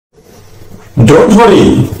Don't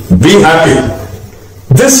worry, be happy.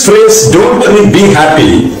 This phrase, don't worry, be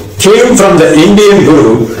happy, came from the Indian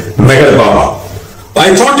guru Meher Baba.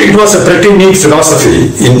 I thought it was a pretty neat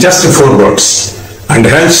philosophy in just 4 words, and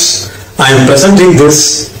hence I am presenting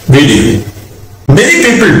this video. Many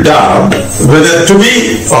people doubt whether to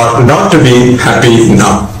be or not to be happy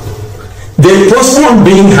now. They postpone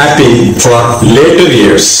being happy for later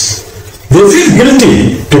years. They feel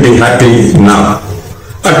guilty to be happy now.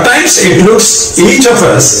 At times it looks each of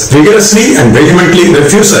us vigorously and vehemently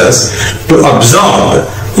refuses to absorb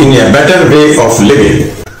in a better way of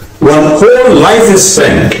living. One whole life is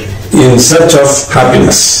spent in search of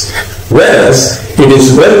happiness, whereas it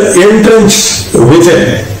is well entrenched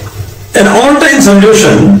within. An all-time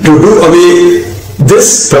solution to do away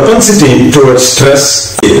this propensity towards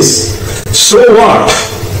stress is, so what?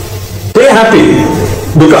 Stay happy,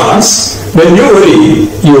 because when you worry,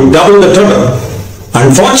 you double the trouble.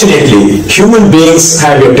 Unfortunately, human beings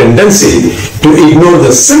have a tendency to ignore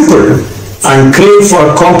the simple and crave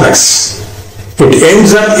for complex. It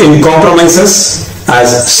ends up in compromises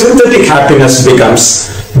as synthetic happiness becomes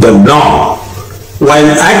the norm, while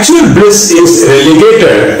actual bliss is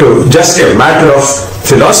relegated to just a matter of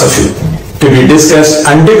philosophy to be discussed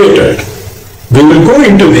and debated. We will go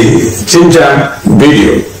into the Chinjam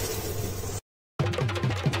video.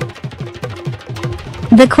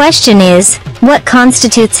 The question is, what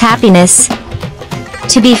constitutes happiness?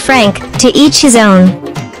 To be frank, to each his own.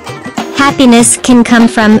 Happiness can come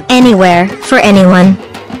from anywhere, for anyone.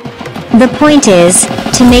 The point is,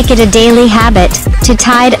 to make it a daily habit, to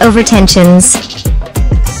tide over tensions.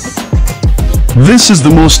 This is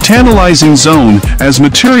the most tantalizing zone, as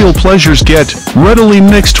material pleasures get readily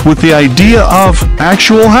mixed with the idea of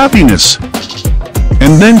actual happiness.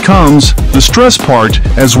 And then comes the stress part,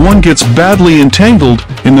 as one gets badly entangled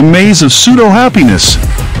in the maze of pseudo-happiness.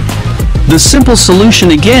 The simple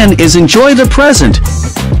solution again is enjoy the present.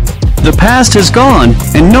 The past is gone,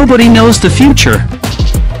 and nobody knows the future.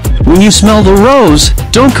 When you smell the rose,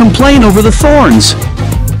 don't complain over the thorns.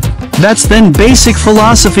 That's then basic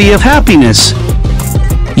philosophy of happiness.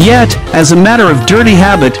 Yet, as a matter of dirty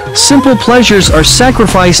habit, simple pleasures are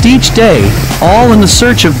sacrificed each day, all in the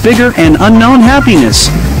search of bigger and unknown happiness.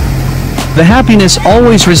 The happiness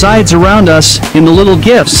always resides around us in the little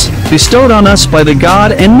gifts bestowed on us by the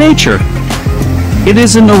God and nature. It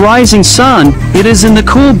is in the rising sun, it is in the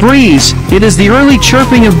cool breeze, it is the early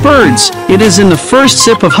chirping of birds, it is in the first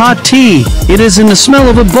sip of hot tea, it is in the smell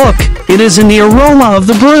of a book, it is in the aroma of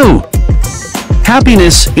the brew.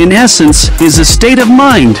 Happiness, in essence, is a state of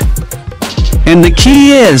mind. And the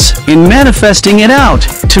key is in manifesting it out,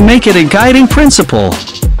 to make it a guiding principle.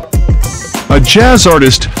 A jazz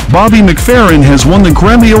artist, Bobby McFerrin, has won the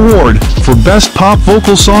Grammy Award for Best Pop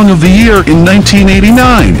Vocal Song of the Year in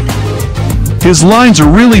 1989. His lines are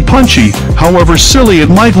really punchy, however silly it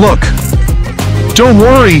might look. Don't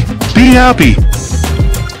worry, be happy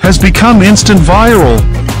has become instant viral.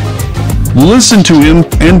 Listen to him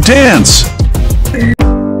and dance.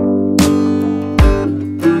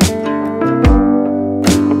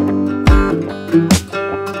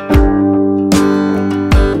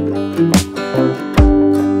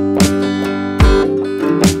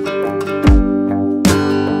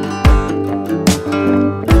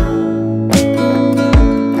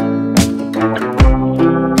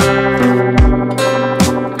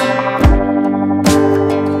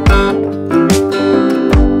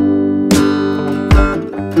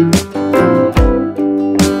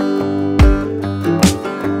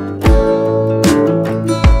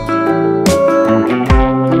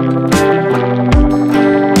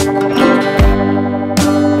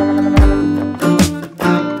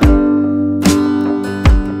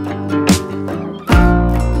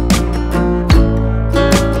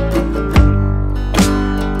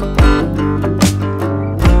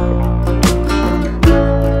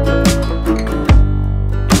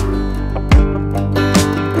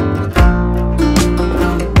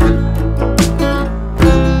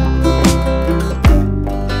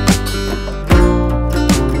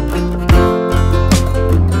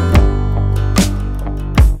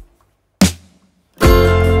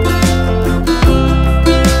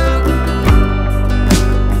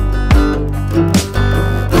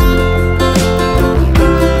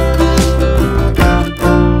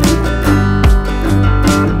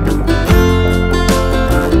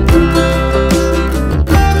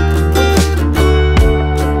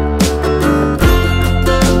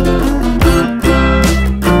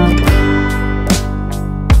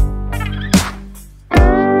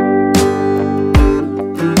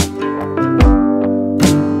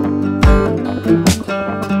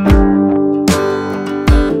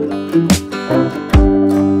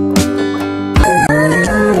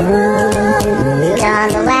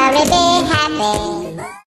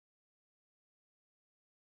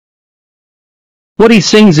 What he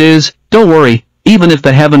sings is, "Don't worry, even if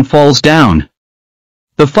the heaven falls down."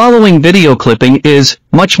 The following video clipping is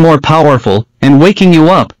much more powerful and waking you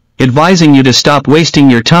up, advising you to stop wasting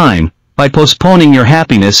your time by postponing your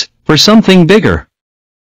happiness for something bigger.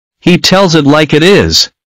 He tells it like it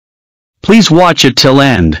is. Please watch it till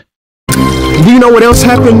end. Do you know what else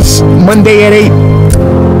happens Monday at 8?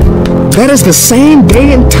 That is the same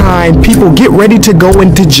day and time people get ready to go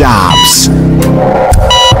into jobs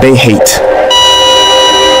they hate.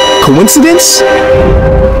 Coincidence?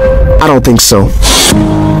 I don't think so.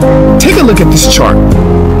 Take a look at this chart.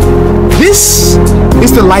 This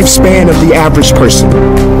is the lifespan of the average person.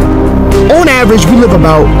 On average, we live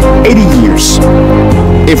about 80 years.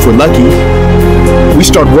 If we're lucky, we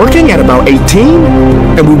start working at about 18,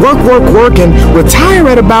 and we work, and retire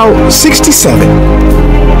at about 67.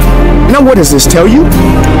 Now, what does this tell you?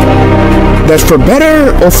 That for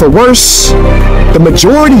better or for worse, the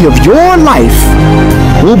majority of your life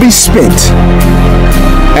will be spent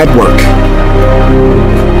at work.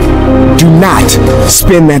 Do not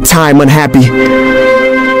spend that time unhappy.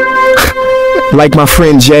 Like my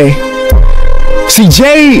friend Jay. See,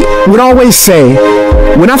 Jay would always say,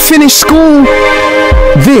 when I finish school,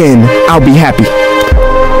 then I'll be happy.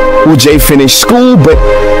 Well, Jay finished school, but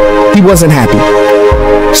he wasn't happy.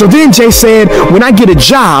 So then Jay said, when I get a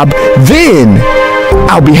job, then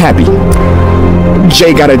I'll be happy.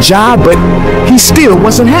 Jay got a job, but he still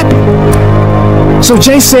wasn't happy. So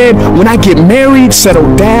Jay said, when I get married,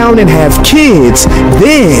 settle down, and have kids,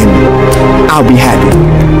 then I'll be happy.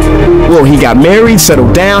 Well, he got married,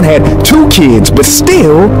 settled down, had 2 kids, but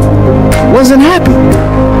still wasn't happy.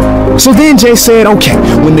 So then Jay said, okay,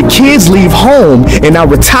 when the kids leave home and I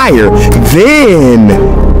retire, then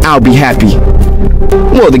I'll be happy.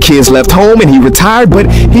 Well, the kids left home and he retired, but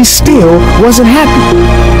he still wasn't happy.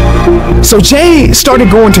 So Jay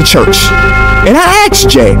started going to church. And I asked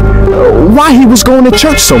Jay why he was going to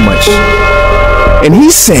church so much. And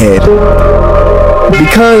he said,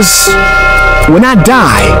 because when I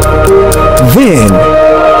die, then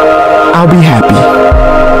I'll be happy.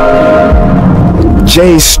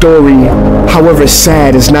 Jay's story, however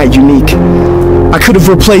sad, is not unique. I could have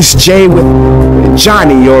replaced Jay with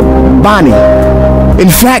Johnny or Bonnie. In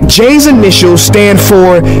fact, Jay's initials stand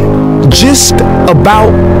for just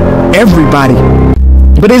about everybody.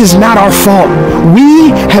 But it is not our fault. We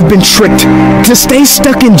have been tricked to stay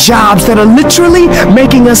stuck in jobs that are literally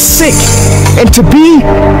making us sick. And to be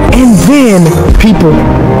and then people.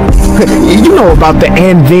 You know about the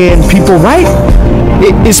and then people, right?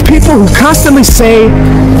 It's people who constantly say,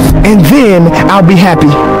 and then I'll be happy.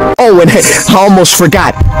 Oh, and I almost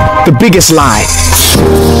forgot the biggest lie.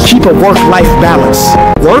 Keep a work-life balance.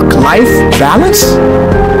 Work-life balance?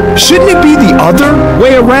 Shouldn't it be the other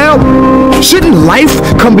way around? Shouldn't life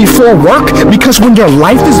come before work? Because when your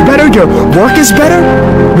life is better, your work is better?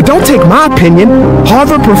 But don't take my opinion.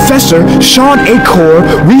 Harvard professor Sean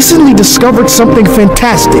Acor recently discovered something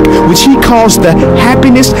fantastic, which he calls the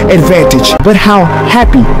happiness advantage. But how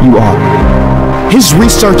happy you are. His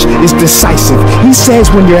research is decisive. He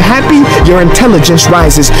says when you're happy, your intelligence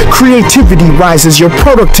rises, creativity rises, your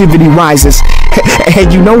productivity rises.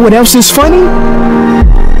 And you know what else is funny?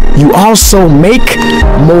 You also make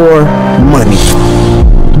more money.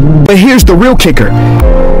 But here's the real kicker.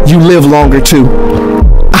 You live longer too.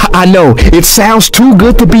 I know, it sounds too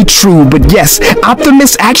good to be true, but yes,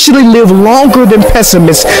 optimists actually live longer than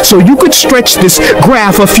pessimists, so you could stretch this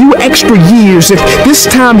graph a few extra years if this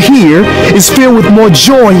time here is filled with more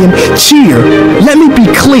joy and cheer. Let me be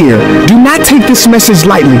clear, do not take this message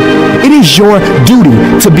lightly. It is your duty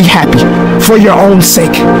to be happy, for your own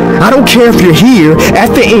sake. I don't care if you're here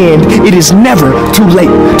at the end, it is never too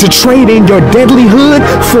late to trade in your deadlyhood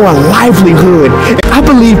for a livelihood. I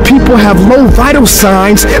believe people have low vital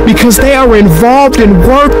signs because they are involved in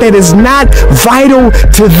work that is not vital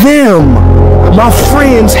to them. My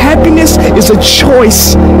friends, happiness is a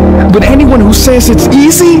choice, but anyone who says it's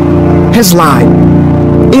easy has lied.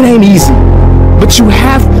 It ain't easy, but you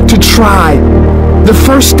have to try. The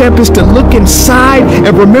first step is to look inside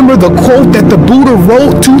and remember the quote that the Buddha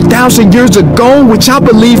wrote 2,000 years ago, which I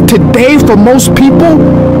believe today for most people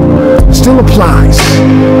still applies.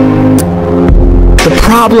 The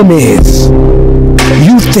problem is,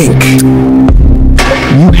 you think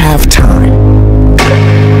you have time.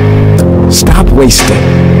 Stop wasting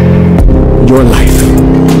your life.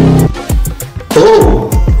 Oh,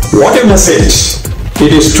 what a message.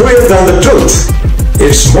 It is truer than the truth.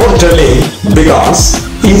 It's more telling because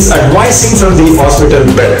he is advising from the hospital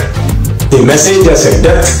bed. The message has a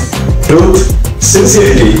depth, truth,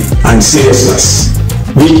 sincerity and seriousness.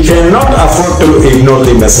 We cannot afford to ignore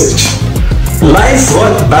the message.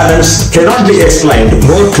 Life-work balance cannot be explained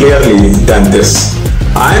more clearly than this.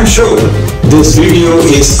 I am sure this video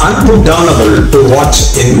is unputdownable to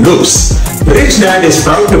watch in loops. Rich Dad is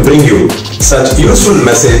proud to bring you such useful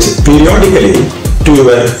message periodically to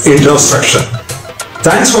your introspection.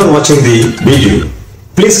 Thanks for watching the video.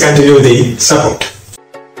 Please continue the support.